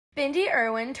Bindi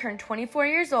Irwin turned 24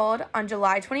 years old on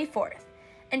July 24th,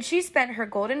 and she spent her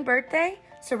golden birthday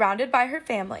surrounded by her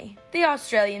family. The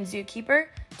Australian zookeeper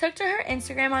took to her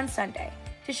Instagram on Sunday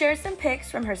to share some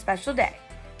pics from her special day,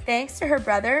 thanks to her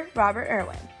brother, Robert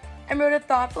Irwin, and wrote a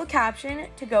thoughtful caption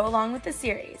to go along with the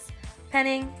series,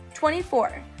 penning,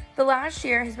 "24. The last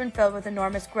year has been filled with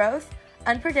enormous growth,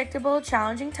 unpredictable,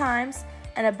 challenging times,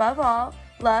 and above all,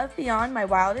 love beyond my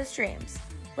wildest dreams.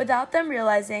 Without them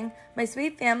realizing, my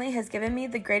sweet family has given me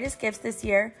the greatest gifts this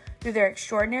year through their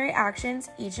extraordinary actions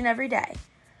each and every day.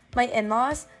 My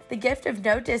in-laws, the gift of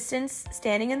no distance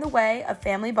standing in the way of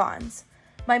family bonds.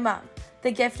 My mom,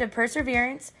 the gift of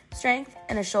perseverance, strength,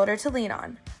 and a shoulder to lean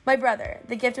on. My brother,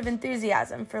 the gift of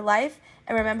enthusiasm for life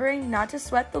and remembering not to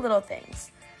sweat the little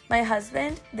things. My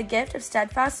husband, the gift of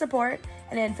steadfast support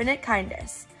and infinite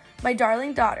kindness. My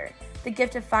darling daughter, the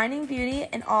gift of finding beauty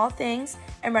in all things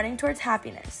and running towards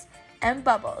happiness. And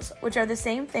Bubbles, which are the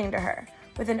same thing to her,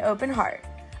 with an open heart.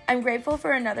 I'm grateful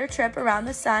for another trip around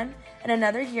the sun and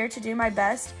another year to do my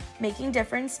best, making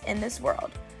difference in this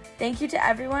world. Thank you to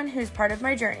everyone who's part of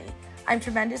my journey. I'm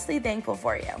tremendously thankful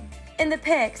for you." In the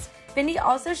pics, Bindi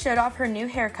also showed off her new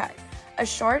haircut, a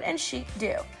short and chic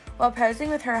do, while posing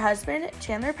with her husband,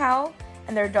 Chandler Powell,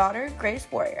 and their daughter, Grace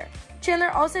Warrior. Chandler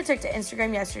also took to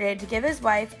Instagram yesterday to give his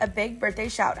wife a big birthday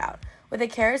shout-out with a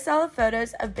carousel of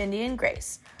photos of Bindi and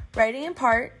Grace, writing in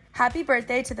part, "Happy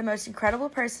birthday to the most incredible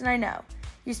person I know.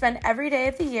 You spend every day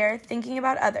of the year thinking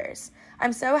about others.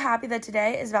 I'm so happy that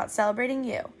today is about celebrating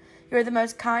you. You are the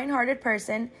most kind-hearted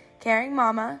person, caring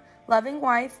mama, loving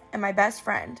wife, and my best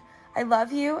friend. I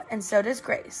love you, and so does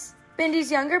Grace."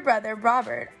 Bindi's younger brother,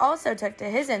 Robert, also took to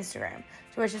his Instagram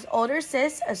to wish his older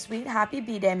sis a sweet happy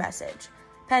B-Day message,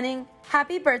 penning,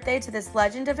 "Happy birthday to this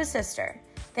legend of a sister.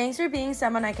 Thanks for being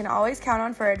someone I can always count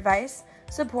on for advice,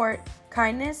 support,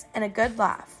 kindness, and a good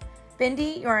laugh.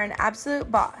 Bindi, you're an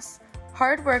absolute boss.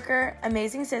 Hard worker,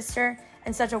 amazing sister,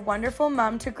 and such a wonderful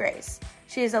mom to Grace.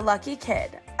 She is a lucky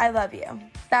kid. I love you."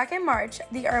 Back in March,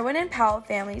 the Irwin and Powell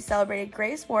family celebrated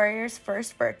Grace Warrior's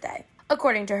first birthday.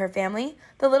 According to her family,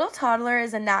 the little toddler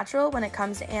is a natural when it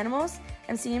comes to animals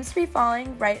and seems to be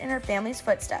following right in her family's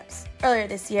footsteps. Earlier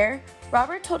this year,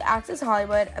 Robert told Access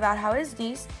Hollywood about how his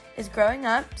niece is growing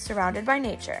up surrounded by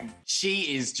nature.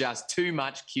 She is just too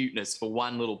much cuteness for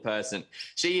one little person.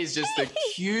 She is just the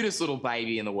cutest little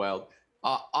baby in the world.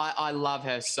 I love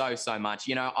her so, so much.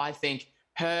 You know, I think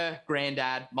her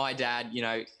granddad, my dad, you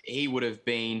know, he would have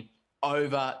been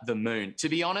over the moon. To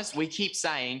be honest, we keep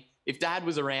saying if Dad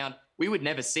was around, we would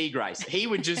never see Grace. He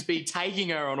would just be taking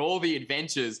her on all the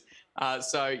adventures.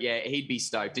 So, yeah, he'd be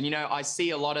stoked. And, you know, I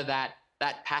see a lot of that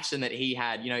passion that he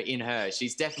had, you know, in her.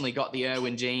 She's definitely got the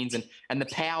Irwin genes and the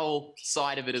Powell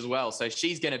side of it as well. So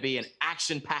she's going to be an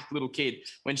action-packed little kid.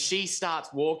 When she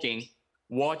starts walking,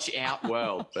 watch out,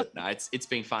 world. But no, it's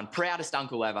been fun. Proudest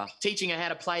uncle ever. Teaching her how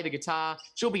to play the guitar.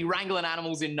 She'll be wrangling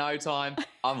animals in no time.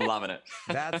 I'm loving it.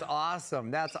 That's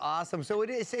awesome. That's awesome. So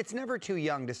it's never too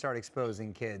young to start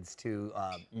exposing kids to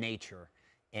nature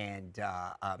and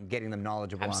getting them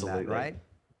knowledgeable Absolutely. on that, right?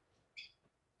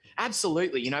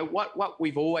 Absolutely. You know, what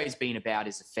we've always been about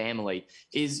as a family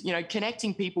is, you know,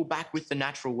 connecting people back with the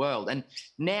natural world. And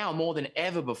now more than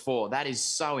ever before, that is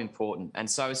so important. And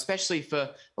so especially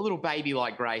for a little baby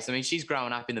like Grace, I mean, she's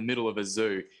growing up in the middle of a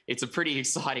zoo. It's a pretty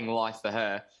exciting life for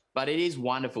her, but it is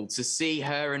wonderful to see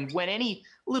her. And when any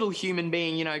little human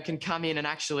being, you know, can come in and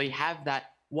actually have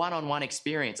that one-on-one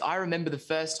experience. I remember the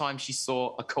first time she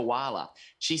saw a koala.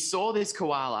 She saw this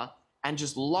koala and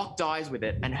just locked eyes with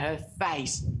it, and her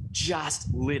face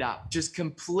just lit up, just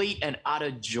complete and utter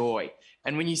joy.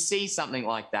 And when you see something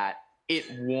like that, it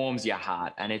warms your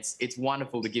heart, and it's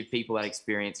wonderful to give people that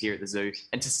experience here at the zoo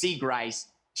and to see Grace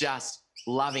just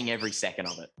loving every second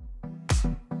of it.